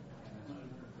him.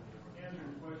 Answer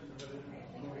your question, but it I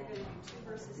think we're going to do 2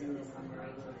 verses in this and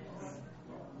right to this.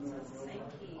 So it's the same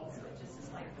key, so it just is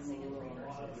like singing 3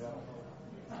 verses.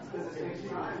 Because it takes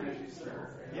time as you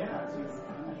serve. Yeah. I'm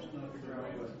just not figure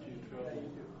out what you trouble.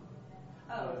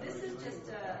 Oh, this is just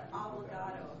a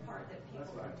obligato, a part that people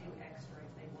can do extra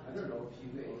if they want I to. don't know if you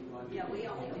want to. Yeah, we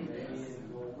only do this.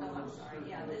 Oh, I'm sorry.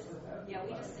 Yeah,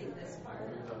 we just sing this part.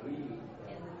 And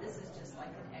then this is just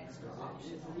like an extra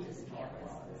option. Just can't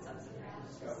substitute.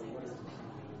 Just sing this.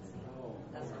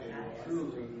 That's what that is.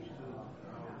 Truly,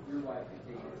 your wife can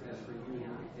take it, that's for you, you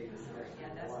can take it.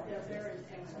 Yeah, that's there is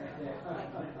extra.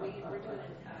 Like we're doing it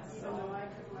even though I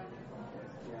could run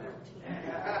 13.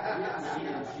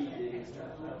 She did. You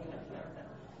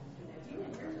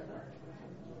didn't hear the book.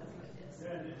 That's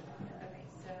what it is. Okay,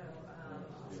 so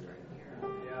I'll start here.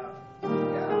 Yeah.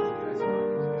 Yeah. You guys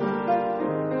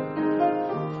want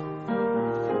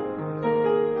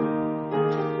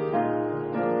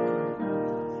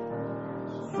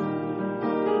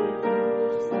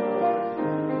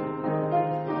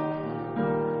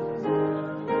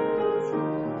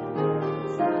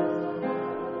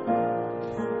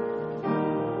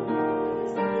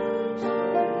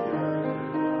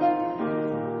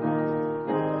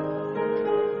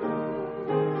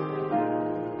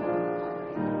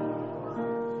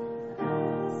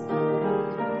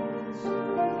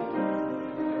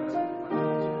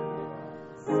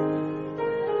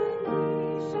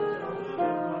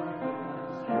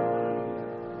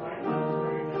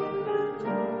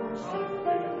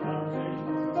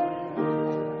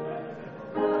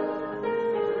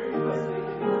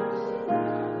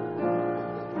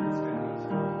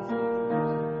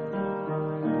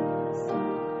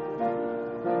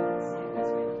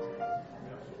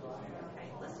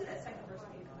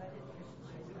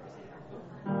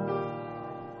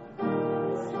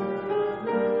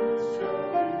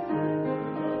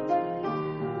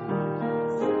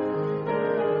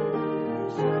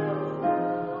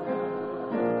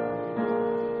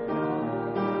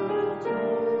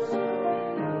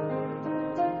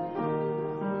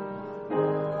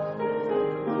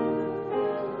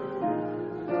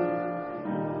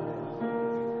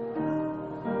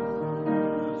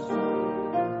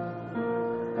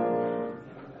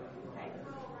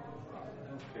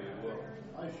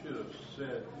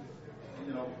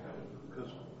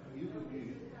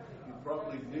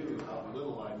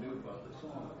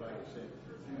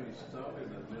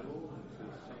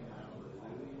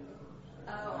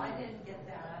Oh, I didn't get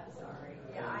that. I'm sorry.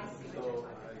 Yeah, I see what you're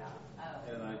talking about.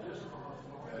 Oh. And I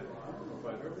don't know if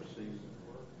I've ever seen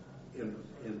in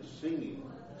singing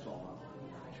song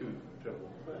two double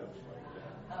clefs like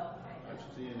that. Oh, okay. I've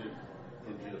seen it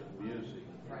in just music,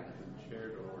 Right.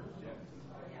 compared or Yeah.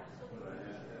 but I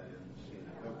hadn't seen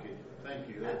it. Okay, thank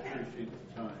you. I Okay. appreciate the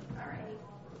time. All righty.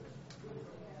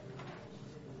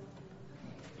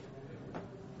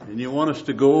 And you want us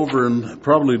to go over and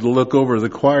probably to look over the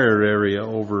choir area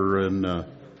over in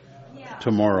Yeah.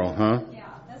 tomorrow, huh? Yeah,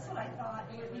 that's what I thought.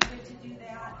 It would be good to do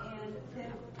that, and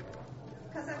then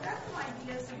because I've got some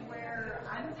ideas of where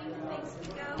I'm thinking things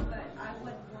could go, but I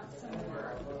would want some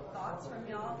more thoughts from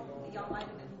y'all. Y'all might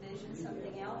have envisioned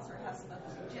something else, or have some other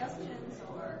suggestions,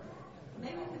 or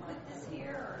maybe we could put this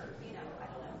here, or I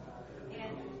don't know.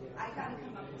 And I got to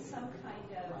come up with some kind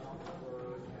of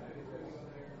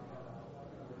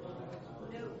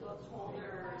notebook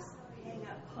holders, hang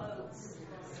up quotes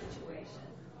situation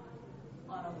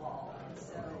on a wall. And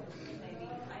so maybe,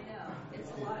 I know,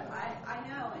 it's a lot of, I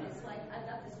know, and it's like, I've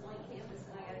got this blank canvas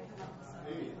and I got to come up with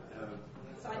something. Hey,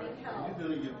 So I need help. you're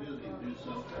going to get busy and do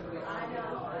something. I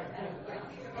know, and then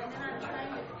I'm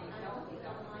trying to, I'm looking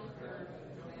online for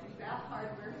bath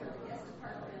hardware for the guest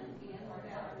apartment and for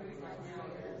bathrooms right now.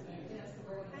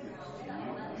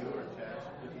 You're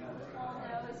attached to the Well,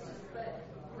 no, it's just, but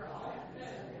we're all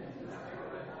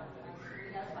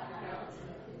that's why I know it's in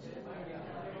the kitchen.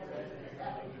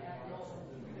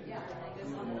 Yeah, it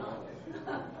goes on and on.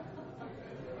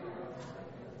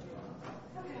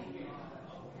 Okay.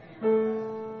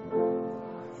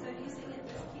 So do you sing it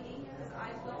this key? Because I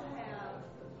will have,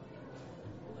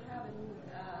 we'll have an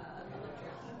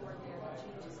electric keyboard there that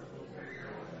changes the key.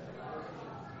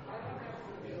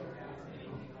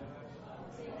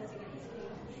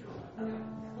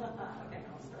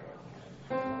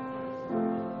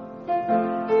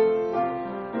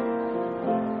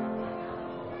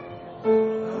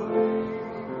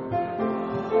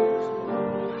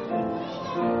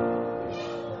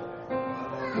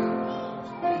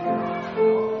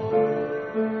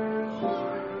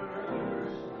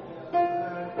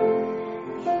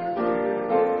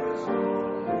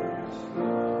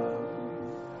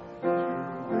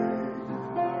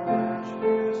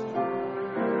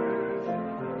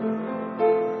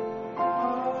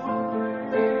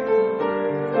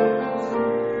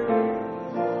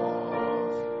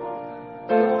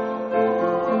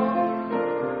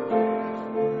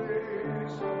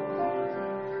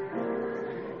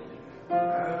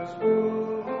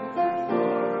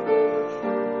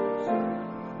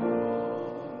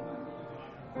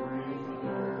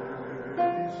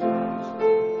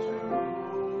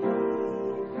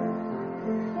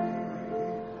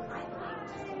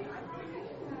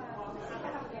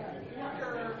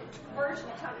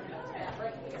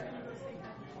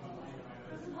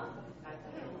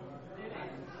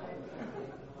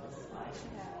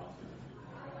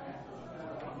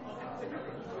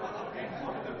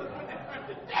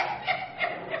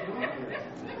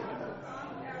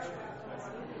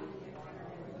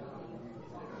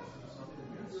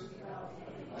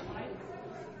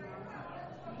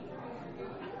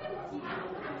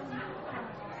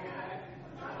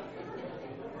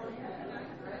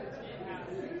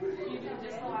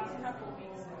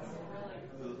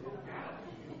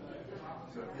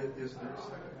 Is there a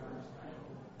second verse?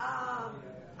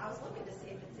 I was looking to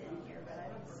see if it's in here, but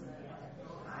I don't see it.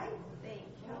 I think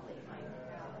Kelly might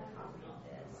have a copy of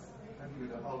this.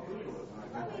 I'll Google it.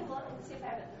 Let me look and see if I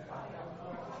have it in the file.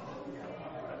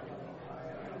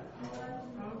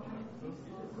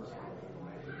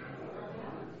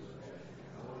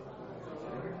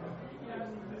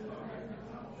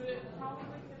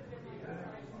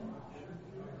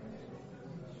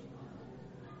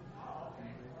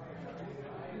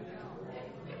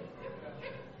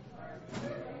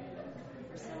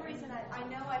 For some reason, I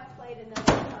know I've played another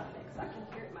topic, so I can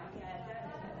hear it in my head.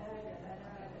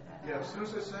 Yeah, as soon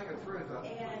as I sang it through, I thought,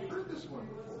 And- I've heard this one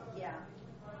before. Yeah.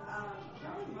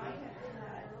 Kelly might have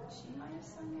had, she might have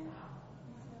sung it.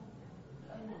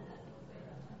 Let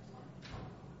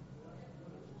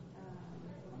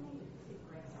me see if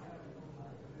Grace has it.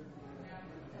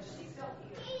 She's still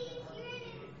here.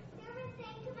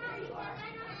 There you are. I was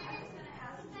going to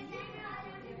ask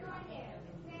you if you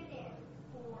had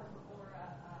form or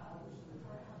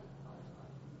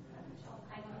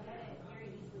I can get it very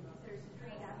easily because there's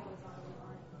three apples on the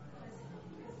line.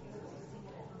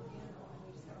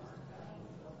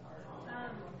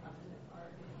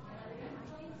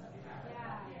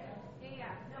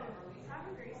 Yeah. No,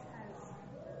 Sovereign Grace has,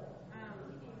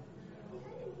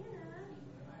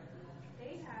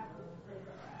 they have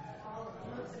all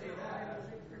of most of their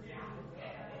music for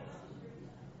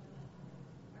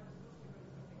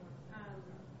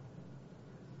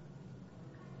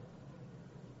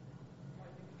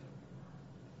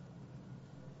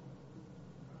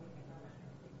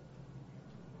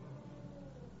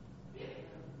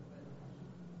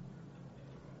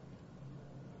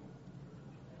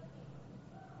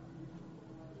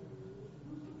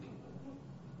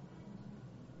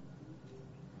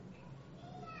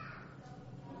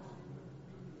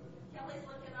Kelly's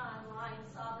looking online,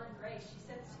 Sovereign Grace. She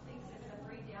said she thinks it's a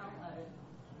free download.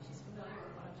 She's familiar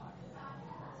with what I'm talking about.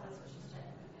 So that's what she's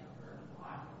checking it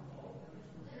out.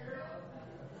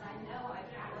 I know I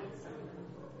played some.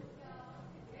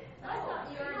 I thought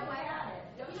you already had it.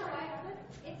 Don't you already have it?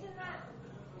 It's in that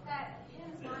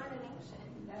hymns modern and ancient.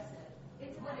 That's it.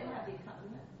 It wouldn't have the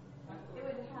accompaniment. It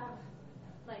wouldn't have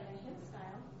like a hymn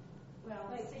style. Well,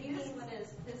 Like, see, this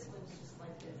one's just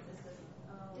like this. This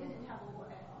didn't have a little,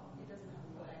 it doesn't have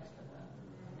a little extra though.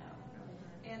 No.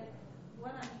 And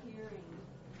what I'm hearing,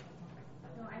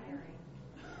 No, I can.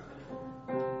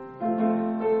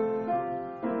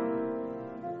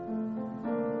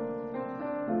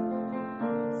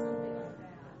 something like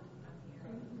that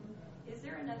I'm hearing. Is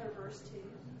there another verse too?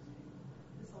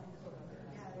 This one.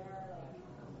 Yeah, there are like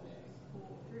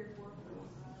 3 or 4.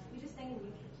 We just sang in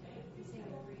YouTube today. We sang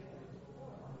in 3 of them.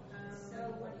 So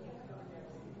what do you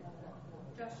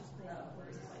Josh just played it.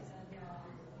 where's the place?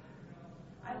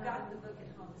 I've got the book at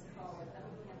home. It's called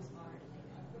Hymn Smart.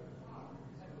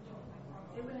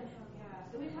 It wouldn't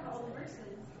have all the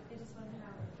verses. It just wouldn't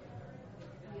have